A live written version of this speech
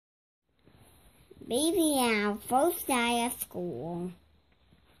Baby Owl, first day of school.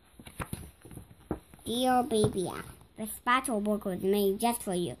 Dear Baby Owl, the special book was made just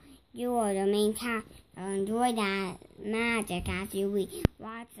for you. You are the main character. Enjoy that magic as you read.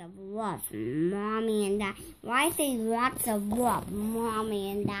 Lots of love, Mommy and Dad. Why say lots of love,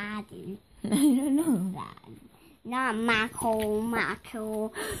 Mommy and Daddy? I don't know. Not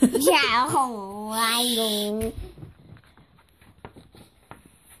Marco. Yeah, I know.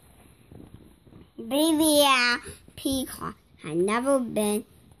 Baby Peacock had never been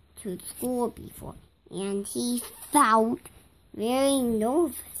to school before, and he felt very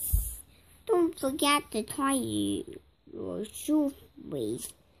nervous. Don't forget to tie your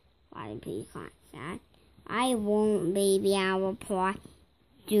shoelace, Father Peacock said. I won't, Baby Owl replied.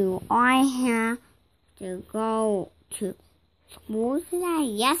 Do I have to go to school today?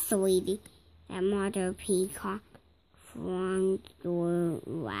 Yes, sweetie, said Mother Peacock from the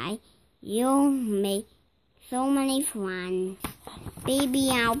doorway. You'll make so many friends. Baby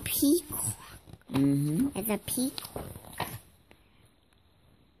Owl Peacock. It's a peacock.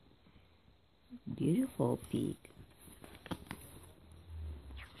 Beautiful peak.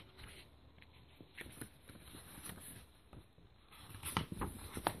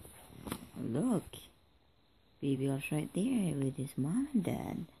 Look, Baby Owl's right there with his mom and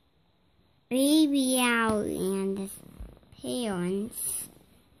dad. Baby Owl and his parents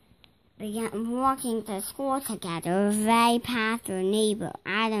began walking to school together. They passed their neighbor,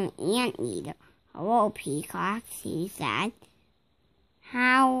 Adam Anteater. Hello, Peacock, he said.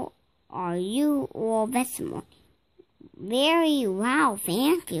 How are you all this morning? Very well,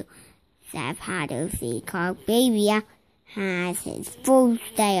 thank you, said Father Peacock. Baby Owl has his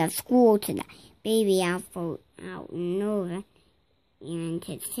first day of school today. Baby Owl felt out nervous and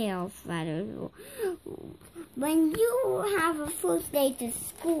his tail fluttered. When you have a first day to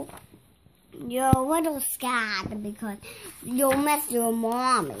school, you're a little scared because you'll miss your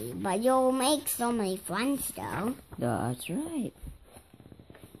mommy, but you'll make so many friends though. That's right.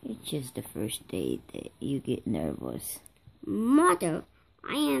 It's just the first day that you get nervous. Mother,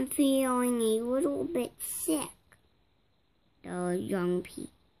 I am feeling a little bit sick, the young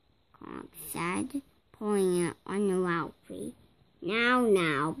peacock said, pulling it on the outfit.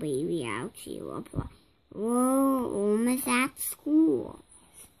 Now, Baby Owl, she replied. We're almost at school.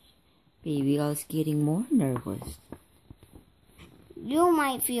 Baby Owl's getting more nervous. You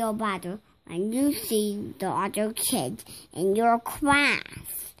might feel better when you see the other kids in your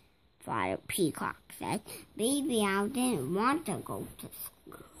class, Father Peacock said. Baby Owl didn't want to go to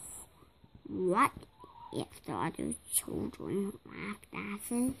school. What if the other children laughed at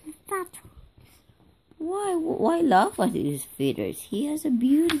his feathers? Why laugh at his feathers? He has a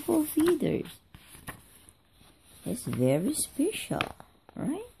beautiful feathers. It's very special,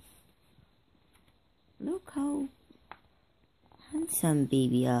 right? Look how handsome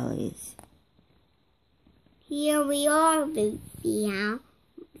Baby Owl is. Here we are, Baby Owl,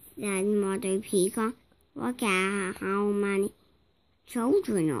 said Mother Peacock. Look at how many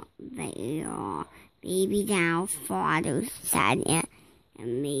children there are. Baby Owl's father said in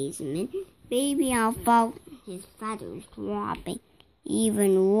amazement. Baby Owl felt his feathers dropping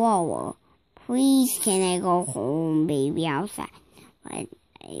even lower. Please, can I go home? Baby Owl said, with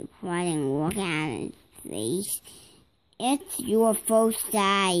a pleading look at his face. It's your first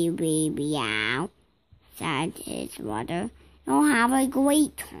day, Baby Owl, said his mother. You'll have a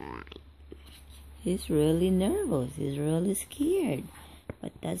great time. He's really nervous. He's really scared.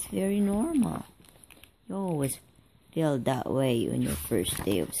 But that's very normal. You always feel that way on your first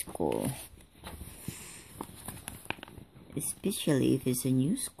day of school. Especially if it's a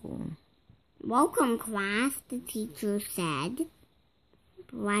new school. Welcome, class, the teacher said,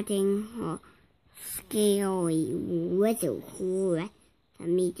 letting her scary little horse to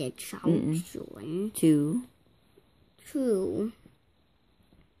meet the children. To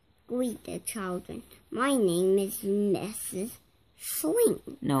greet the children. My name is Mrs. Swing.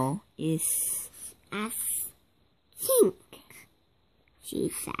 No, Sink, she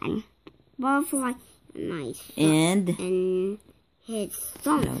said. Butterfly, nice. And his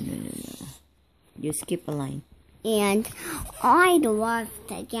song. No. You skip a line. And I'd love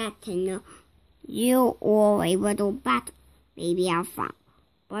to get to know you all a little better, Baby Owl found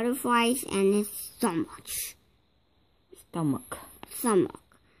butterflies and his stomach.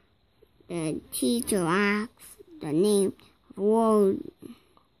 The teacher asked the name of all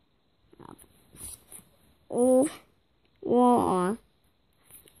of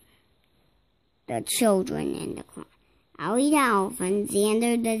the children in the class. Ollie the elephant,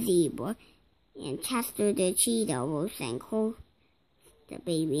 Xander the zebra, and Chester the cheetah will sing close to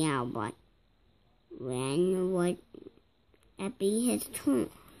Baby Owl, but when would it be his turn?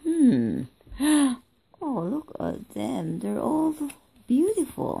 Oh, look at them. They're all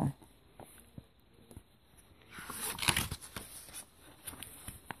beautiful.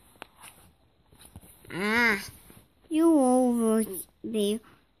 Ah, you over there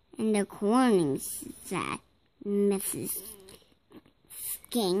in the corner, said Mrs.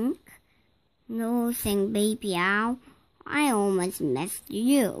 Skink, noticing Baby Owl. I almost missed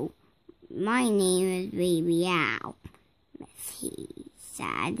you. My name is Baby Owl, he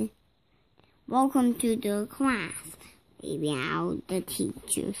said. Welcome to the class, Baby Owl, the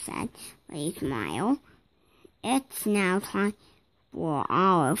teacher said with a smile. It's now time for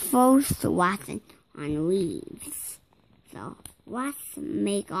our first lesson on leaves. So let's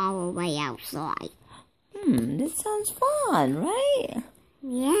make our way outside. That sounds fun, right?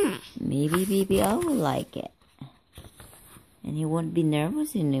 Yeah. Maybe Baby Owl will like it. And he won't be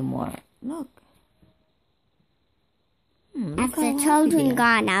nervous anymore. Look. As the children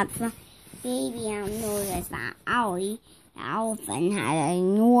got outside, Baby Owl noticed that Owlie, the elephant, had an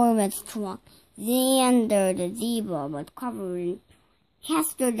enormous trunk. Xander, the zebra, was covered in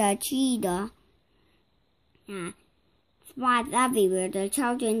Kester, the cheetah. Spots everywhere. The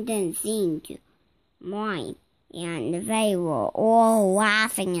children didn't seem to mind, and they were all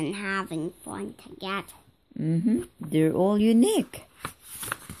laughing and having fun together. They're all unique.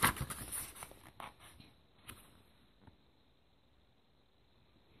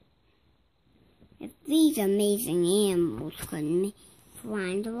 If these amazing animals couldn't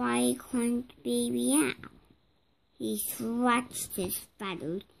fly, why couldn't Baby Owl? He stretched his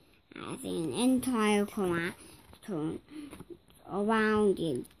feathers as an entire class turned around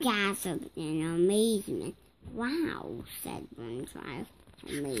and gasped in amazement. Wow, said one child.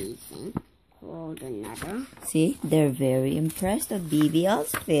 Amazing, called another. See, they're very impressed with Baby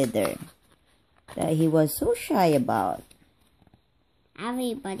Owl's feather that he was so shy about.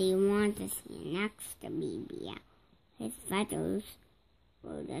 Everybody wanted to stand next to Baby Owl. His feathers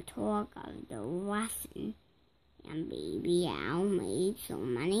were the talk of the lesson, and Baby Owl made so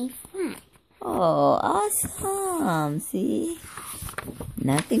many friends. Oh, awesome! See?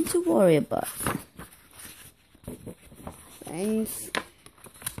 Nothing to worry about. Friends.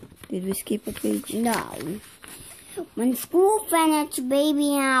 Did we skip a page? No. When school finished,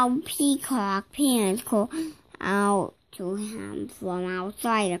 Baby Owl Peacock parents called out to him from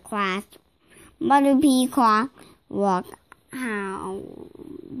outside the class. Mother Peacock, look how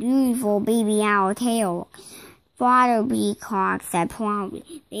beautiful Baby Owl tail. Father Peacock said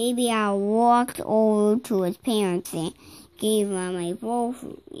proudly. Baby Owl walked over to his parents and gave them both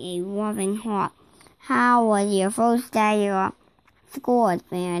a loving hug. How was your first day of school,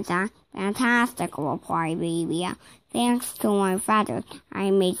 parents? Fantastic, replied Baby Owl. Thanks to my feathers,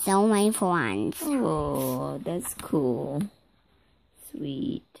 I made so many friends. Oh, that's cool.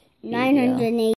 Sweet. 980.